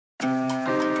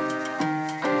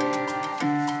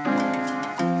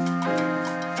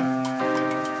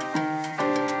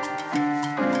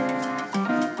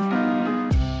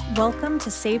to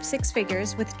Save Six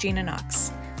Figures with Gina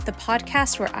Knox, the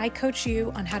podcast where I coach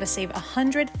you on how to save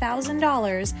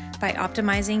 $100,000 by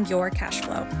optimizing your cash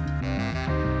flow.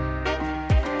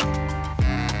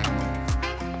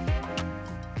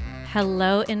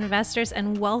 Hello, investors,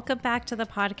 and welcome back to the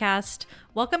podcast.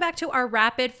 Welcome back to our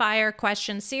rapid fire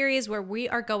question series where we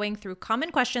are going through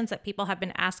common questions that people have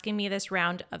been asking me this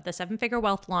round of the Seven Figure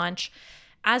Wealth launch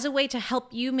as a way to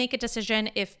help you make a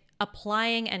decision if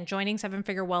applying and joining Seven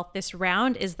Figure Wealth this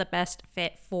round is the best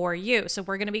fit for you. So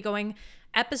we're going to be going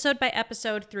episode by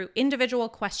episode through individual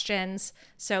questions.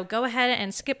 So go ahead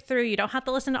and skip through. You don't have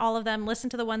to listen to all of them.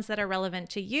 Listen to the ones that are relevant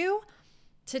to you.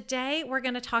 Today, we're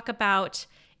going to talk about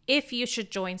if you should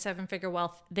join Seven Figure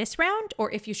Wealth this round or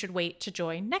if you should wait to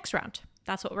join next round.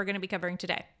 That's what we're going to be covering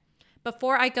today.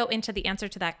 Before I go into the answer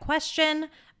to that question,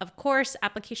 of course,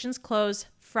 applications close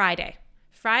Friday,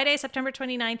 September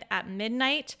 29th at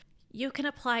midnight. You can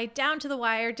apply down to the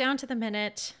wire, down to the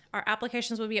minute. Our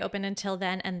applications will be open until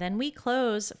then, and then we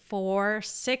close for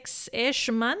 6-ish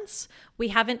months. We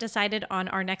haven't decided on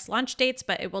our next launch dates,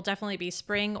 but it will definitely be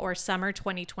spring or summer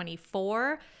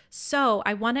 2024. So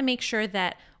I want to make sure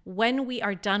that when we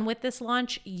are done with this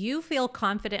launch, you feel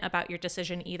confident about your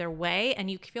decision either way,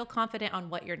 and you feel confident on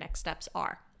what your next steps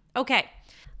are. Okay,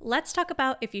 let's talk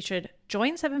about if you should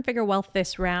join Seven Figure Wealth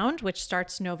this round, which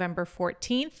starts November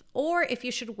 14th, or if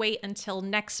you should wait until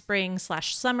next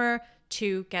spring/summer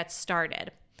to get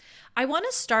started. I want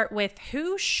to start with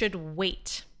who should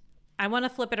wait. I want to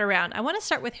flip it around. I want to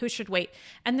start with who should wait.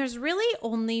 And there's really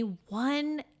only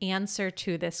one answer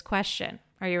to this question.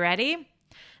 Are you ready?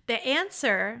 The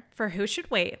answer for who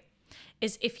should wait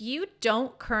is if you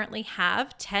don't currently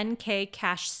have $10K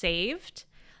cash saved,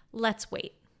 let's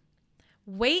wait.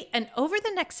 Wait, and over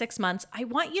the next 6 months, I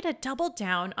want you to double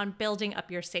down on building up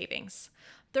your savings.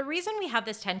 The reason we have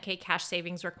this $10K cash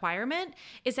savings requirement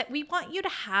is that we want you to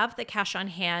have the cash on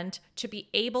hand to be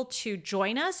able to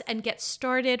join us and get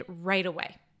started right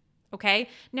away. Okay?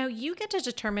 Now you get to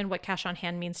determine what cash on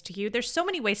hand means to you. There's so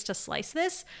many ways to slice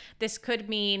this. This could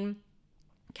mean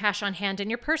cash on hand in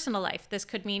your personal life. This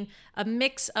could mean a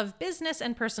mix of business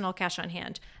and personal cash on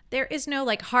hand. There is no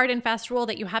hard and fast rule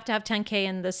that you have to have 10K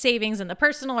in the savings and the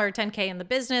personal or 10K in the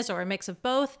business or a mix of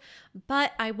both.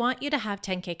 But I want you to have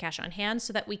 10K cash on hand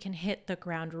so that we can hit the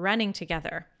ground running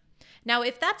together. Now,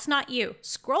 if that's not you,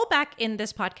 scroll back in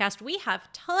this podcast. We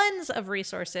have tons of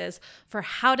resources for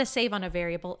how to save on a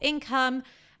variable income,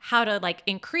 how to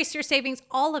increase your savings,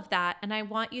 all of that. And I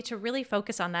want you to really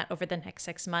focus on that over the next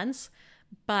 6 months.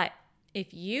 But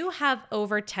if you have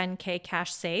over 10K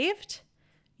cash saved,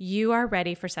 you are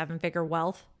ready for Seven Figure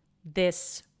Wealth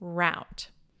this round.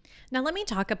 Now, let me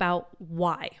talk about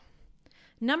why.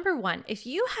 Number one, if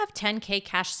you have 10K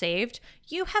cash saved,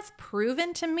 you have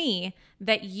proven to me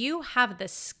that you have the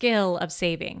skill of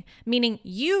saving, meaning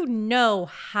you know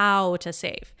how to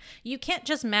save. You can't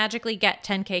just magically get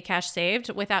 10K cash saved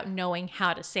without knowing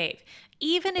how to save.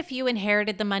 Even if you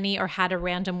inherited the money or had a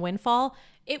random windfall,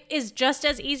 it is just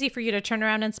as easy for you to turn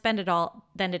around and spend it all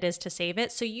than it is to save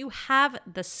it. So you have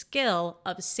the skill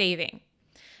of saving.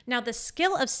 Now, the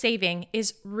skill of saving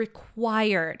is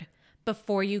required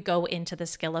before you go into the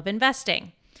skill of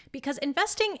investing. Because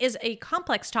investing is a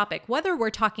complex topic, whether we're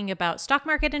talking about stock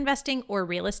market investing or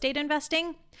real estate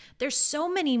investing. There's so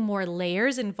many more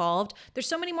layers involved. There's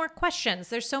so many more questions.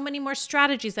 There's so many more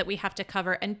strategies that we have to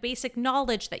cover and basic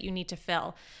knowledge that you need to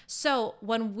fill. So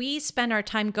when we spend our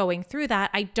time going through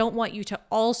that, I don't want you to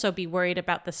also be worried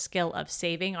about the skill of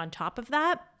saving on top of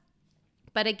that.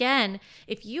 But again,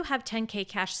 if you have 10K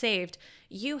cash saved,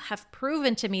 you have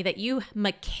proven to me that you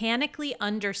mechanically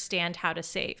understand how to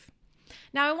save.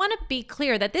 Now, I want to be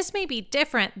clear that this may be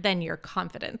different than your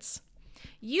confidence.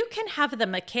 You can have the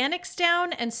mechanics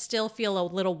down and still feel a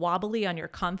little wobbly on your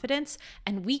confidence,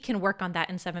 and we can work on that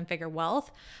in Seven Figure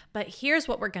Wealth. But here's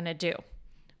what we're going to do.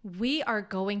 We are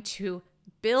going to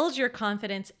build your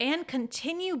confidence and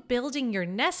continue building your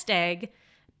nest egg,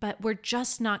 but we're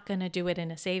just not going to do it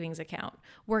in a savings account.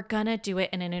 We're going to do it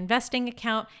in an investing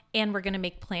account, and we're going to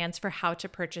make plans for how to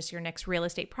purchase your next real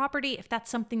estate property if that's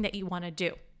something that you want to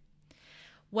do.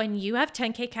 When you have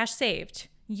 10K cash saved,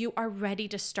 you are ready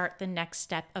to start the next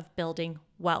step of building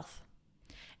wealth.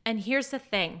 And here's the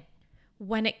thing.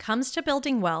 When it comes to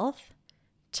building wealth,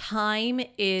 time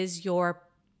is your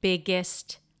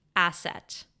biggest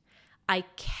asset. I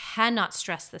cannot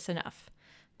stress this enough.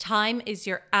 Time is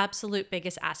your absolute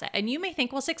biggest asset. And you may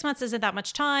think, well, 6 months isn't that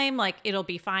much time. It'll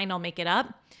be fine. I'll make it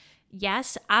up.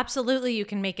 Yes, absolutely. You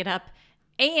can make it up.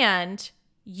 And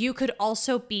you could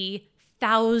also be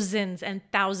thousands and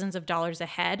thousands of dollars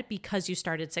ahead because you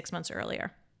started 6 months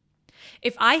earlier.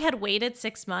 If I had waited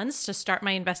 6 months to start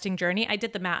my investing journey, I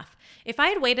did the math. If I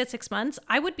had waited 6 months,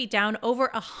 I would be down over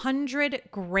 100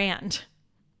 grand.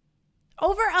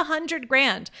 Over 100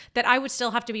 grand that I would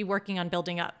still have to be working on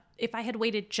building up if I had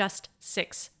waited just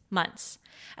 6 months.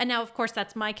 And now, of course,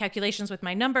 that's my calculations with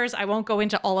my numbers. I won't go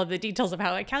into all of the details of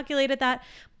how I calculated that,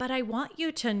 but I want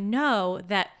you to know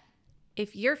that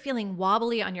if you're feeling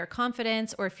wobbly on your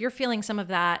confidence, or if you're feeling some of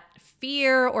that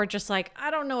fear, or just like,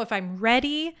 I don't know if I'm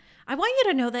ready, I want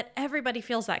you to know that everybody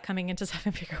feels that coming into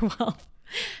seven-figure wealth.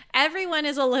 Everyone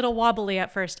is a little wobbly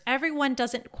at first. Everyone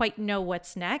doesn't quite know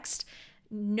what's next.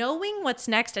 Knowing what's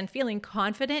next and feeling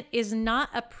confident is not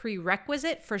a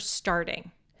prerequisite for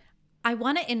starting. I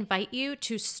want to invite you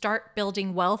to start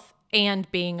building wealth and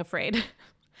being afraid.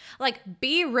 Like,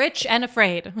 be rich and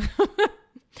afraid.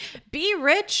 Be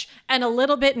rich and a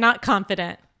little bit not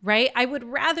confident, right? I would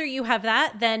rather you have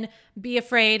that than be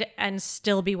afraid and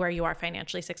still be where you are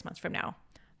financially 6 months from now.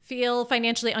 Feel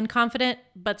financially unconfident,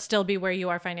 but still be where you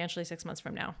are financially 6 months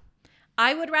from now.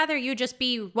 I would rather you just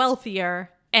be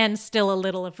wealthier and still a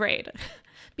little afraid,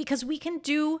 because we can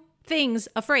do things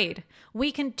afraid.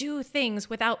 We can do things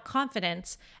without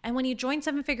confidence. And when you join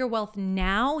Seven-Figure Wealth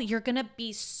now, you're going to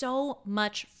be so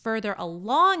much further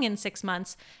along in 6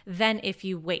 months than if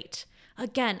you wait.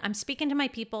 Again, I'm speaking to my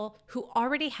people who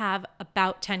already have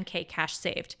about 10K cash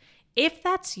saved. If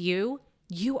that's you,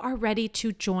 you are ready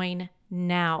to join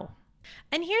now.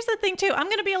 And here's the thing too, I'm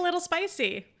going to be a little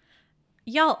spicy.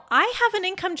 Y'all, I have an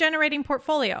income generating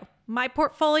portfolio. My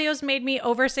portfolio's made me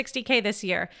over 60K this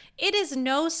year. It is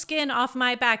no skin off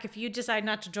my back if you decide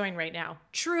not to join right now.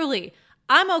 Truly,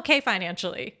 I'm okay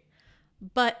financially.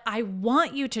 But I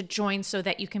want you to join so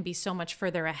that you can be so much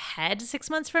further ahead 6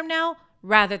 months from now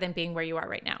rather than being where you are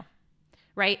right now,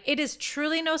 right? It is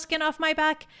truly no skin off my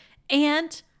back.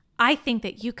 And I think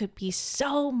that you could be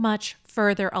so much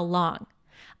further along.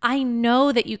 I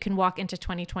know that you can walk into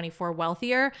 2024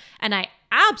 wealthier, and I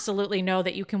absolutely know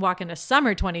that you can walk into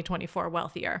summer 2024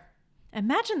 wealthier.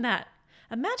 Imagine that.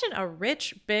 Imagine a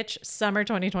rich bitch summer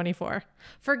 2024.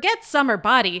 Forget summer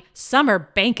body, summer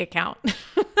bank account.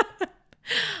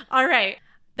 All right.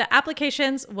 The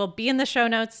applications will be in the show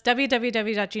notes,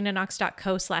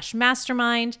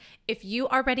 www.ginaknox.co/mastermind. If you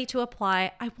are ready to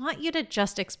apply, I want you to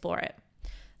just explore it.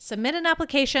 Submit an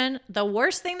application. The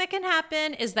worst thing that can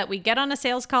happen is that we get on a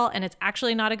sales call and it's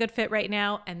actually not a good fit right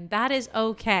now, and that is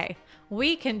okay.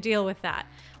 We can deal with that.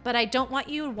 But I don't want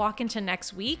you to walk into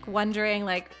next week wondering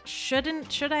like, should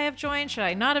I have joined? Should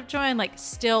I not have joined? Like,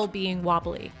 still being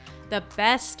wobbly. The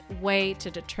best way to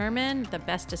determine the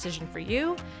best decision for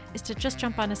you is to just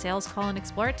jump on a sales call and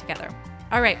explore it together.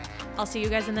 All right, I'll see you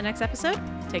guys in the next episode.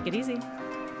 Take it easy.